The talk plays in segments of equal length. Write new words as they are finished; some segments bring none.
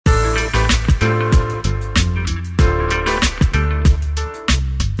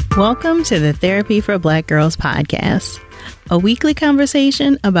Welcome to the Therapy for Black Girls podcast, a weekly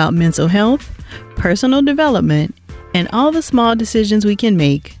conversation about mental health, personal development, and all the small decisions we can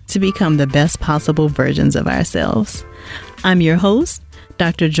make to become the best possible versions of ourselves. I'm your host,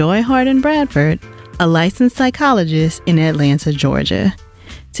 Dr. Joy Harden Bradford, a licensed psychologist in Atlanta, Georgia.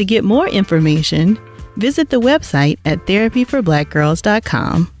 To get more information, visit the website at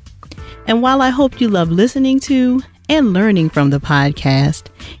therapyforblackgirls.com. And while I hope you love listening to and learning from the podcast,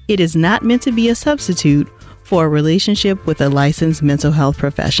 it is not meant to be a substitute for a relationship with a licensed mental health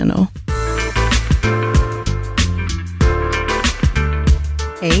professional.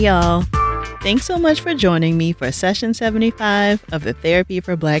 Hey y'all, thanks so much for joining me for session 75 of the Therapy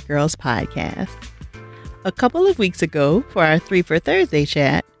for Black Girls podcast. A couple of weeks ago, for our 3 for Thursday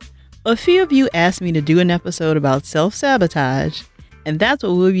chat, a few of you asked me to do an episode about self-sabotage, and that's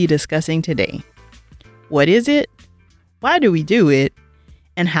what we'll be discussing today. What is it? Why do we do it?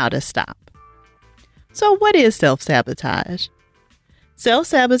 And how to stop. So what is self-sabotage?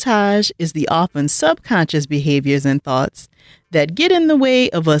 Self-sabotage is the often subconscious behaviors and thoughts that get in the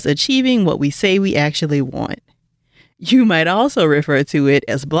way of us achieving what we say we actually want. You might also refer to it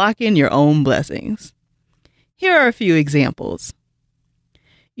as blocking your own blessings. Here are a few examples.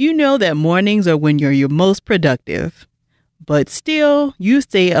 You know that mornings are when you're your most productive, but still you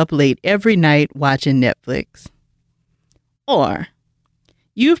stay up late every night watching Netflix. Or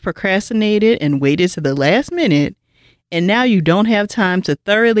you've procrastinated and waited to the last minute, and now you don't have time to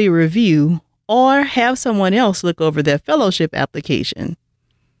thoroughly review or have someone else look over their fellowship application.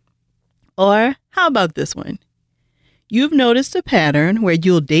 Or how about this one? You've noticed a pattern where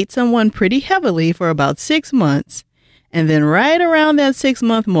you'll date someone pretty heavily for about 6 months, and then right around that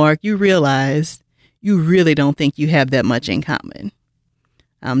 6-month mark, you realize you really don't think you have that much in common.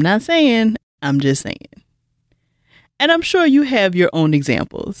 I'm not saying, I'm just saying. And I'm sure you have your own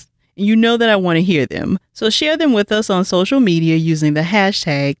examples. You know that I want to hear them, so share them with us on social media using the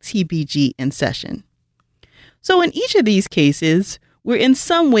hashtag #TBGInSession. So in each of these cases, we're in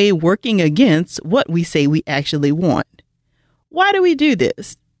some way working against what we say we actually want. Why do we do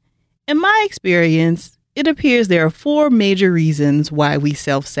this? In my experience, it appears there are 4 major reasons why we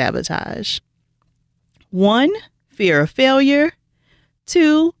self-sabotage. 1, fear of failure.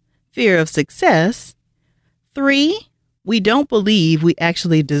 2, fear of success. 3, we don't believe we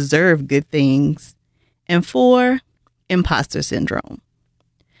actually deserve good things. And 4, imposter syndrome.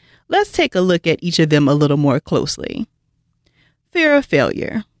 Let's take a look at each of them a little more closely. Fear of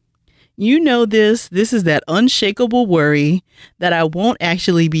failure. You know this is that unshakable worry that I won't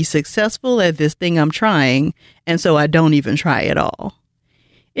actually be successful at this thing I'm trying, and so I don't even try at all.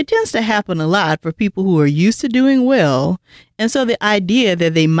 It tends to happen a lot for people who are used to doing well, and so the idea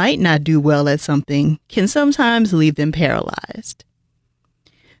that they might not do well at something can sometimes leave them paralyzed.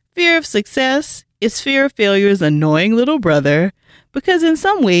 Fear of success is fear of failure's annoying little brother, because in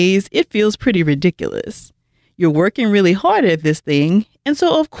some ways it feels pretty ridiculous. You're working really hard at this thing, and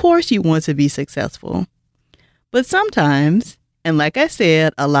so of course you want to be successful. But sometimes, and like I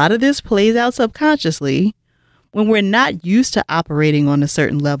said, a lot of this plays out subconsciously, when we're not used to operating on a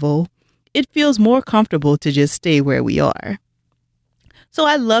certain level, it feels more comfortable to just stay where we are. So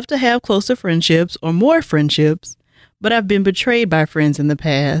I'd love to have closer friendships or more friendships, but I've been betrayed by friends in the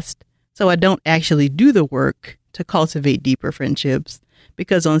past, so I don't actually do the work to cultivate deeper friendships,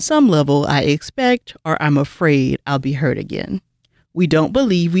 because on some level I expect or I'm afraid I'll be hurt again. We don't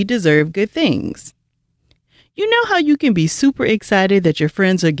believe we deserve good things. You know how you can be super excited that your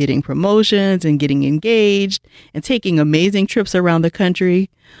friends are getting promotions and getting engaged and taking amazing trips around the country,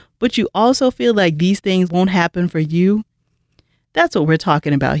 but you also feel like these things won't happen for you? That's what we're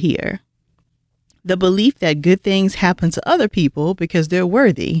talking about here. The belief that good things happen to other people because they're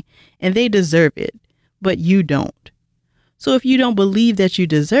worthy and they deserve it, but you don't. So if you don't believe that you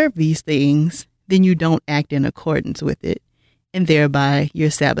deserve these things, then you don't act in accordance with it, and thereby you're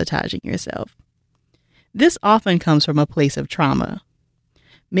sabotaging yourself. This often comes from a place of trauma.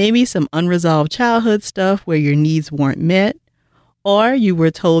 Maybe some unresolved childhood stuff where your needs weren't met, or you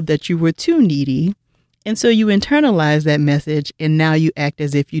were told that you were too needy, and so you internalize that message and now you act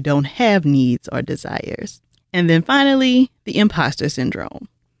as if you don't have needs or desires. And then finally, the imposter syndrome.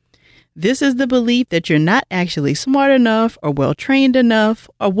 This is the belief that you're not actually smart enough or well-trained enough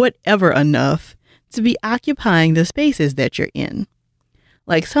or whatever enough to be occupying the spaces that you're in.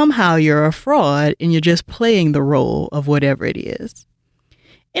 Like somehow you're a fraud and you're just playing the role of whatever it is.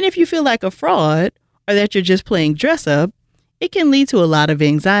 And if you feel like a fraud or that you're just playing dress up, it can lead to a lot of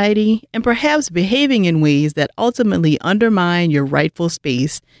anxiety and perhaps behaving in ways that ultimately undermine your rightful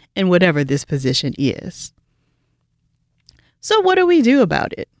space in whatever this position is. So what do we do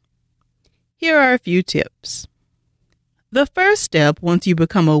about it? Here are a few tips. The first step, once you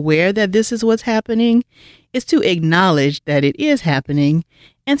become aware that this is what's happening, is to acknowledge that it is happening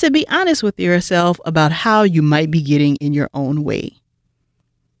and to be honest with yourself about how you might be getting in your own way.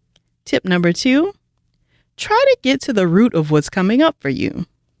 Tip number 2, try to get to the root of what's coming up for you.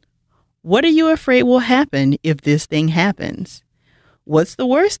 What are you afraid will happen if this thing happens? What's the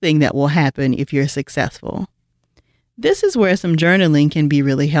worst thing that will happen if you're successful? This is where some journaling can be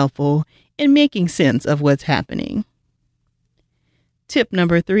really helpful in making sense of what's happening. Tip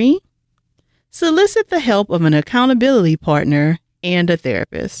number 3, solicit the help of an accountability partner and a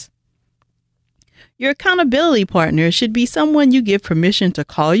therapist. Your accountability partner should be someone you give permission to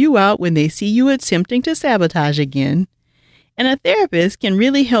call you out when they see you attempting to sabotage again, and a therapist can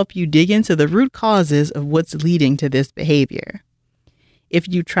really help you dig into the root causes of what's leading to this behavior. If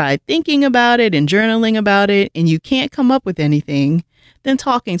you tried thinking about it and journaling about it and you can't come up with anything, then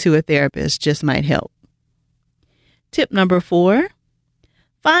talking to a therapist just might help. Tip number 4,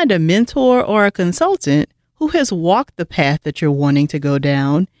 find a mentor or a consultant who has walked the path that you're wanting to go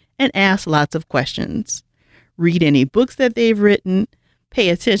down and ask lots of questions. Read any books that they've written, pay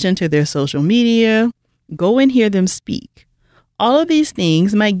attention to their social media, go and hear them speak. All of these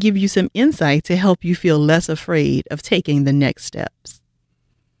things might give you some insight to help you feel less afraid of taking the next steps.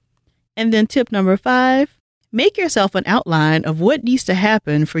 And then tip number 5, make yourself an outline of what needs to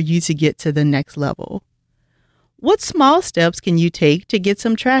happen for you to get to the next level. What small steps can you take to get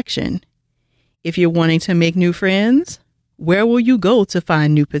some traction? If you're wanting to make new friends, where will you go to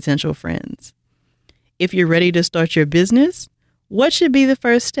find new potential friends? If you're ready to start your business, what should be the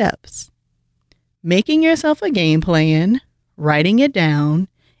first steps? Making yourself a game plan, writing it down,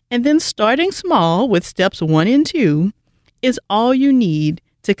 and then starting small with steps 1 and 2 is all you need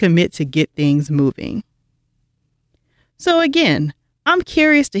to commit to get things moving. So again, I'm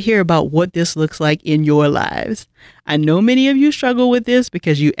curious to hear about what this looks like in your lives. I know many of you struggle with this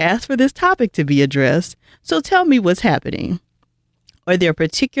because you asked for this topic to be addressed, so tell me what's happening. Are there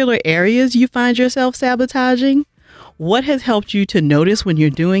particular areas you find yourself sabotaging? What has helped you to notice when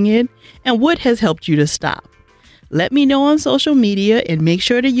you're doing it, and what has helped you to stop? Let me know on social media and make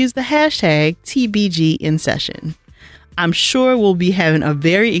sure to use the hashtag #TBGInSession. I'm sure we'll be having a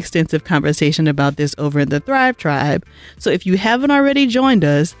very extensive conversation about this over in the Thrive Tribe, so if you haven't already joined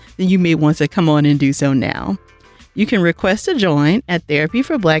us, then you may want to come on and do so now. You can request to join at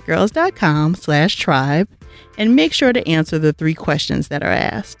therapyforblackgirls.com/tribe and make sure to answer the 3 questions that are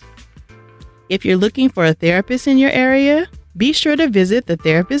asked. If you're looking for a therapist in your area, be sure to visit the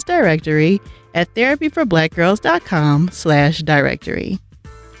therapist directory at therapyforblackgirls.com/directory.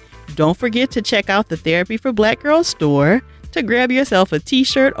 Don't forget to check out the Therapy for Black Girls store to grab yourself a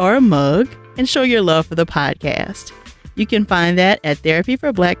t-shirt or a mug and show your love for the podcast. You can find that at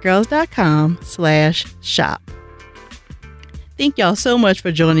therapyforblackgirls.com/shop. Thank y'all so much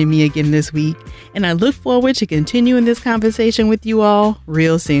for joining me again this week, and I look forward to continuing this conversation with you all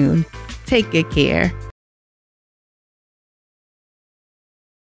real soon. Take good care.